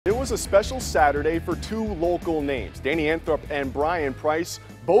was a special Saturday for two local names, Danny Anthrop and Brian Price,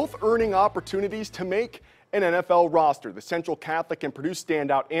 both earning opportunities to make an NFL roster. The Central Catholic and Purdue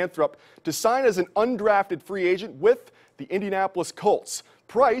standout Anthrop to sign as an undrafted free agent with the Indianapolis Colts.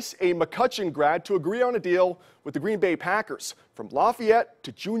 Price, a McCutcheon grad, to agree on a deal with the Green Bay Packers. From Lafayette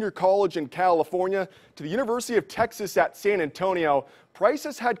to junior college in California to the University of Texas at San Antonio, Price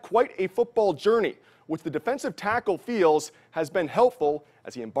has had quite a football journey, which the defensive tackle feels has been helpful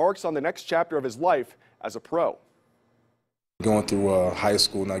as he embarks on the next chapter of his life as a pro. Going through high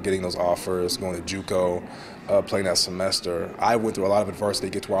school, not getting those offers, going to JUCO, playing that semester, I went through a lot of adversity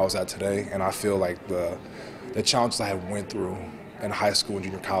to get to where I was at today, and I feel like the challenges I had went through in high school and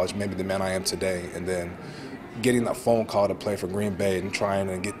junior college made me the man I am today. And then getting that phone call to play for Green Bay and trying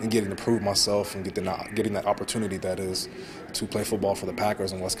to getting to prove myself and getting that opportunity that is to play football for the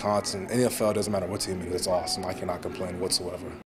Packers in Wisconsin. NFL, doesn't matter what team it is, it's awesome. I cannot complain whatsoever.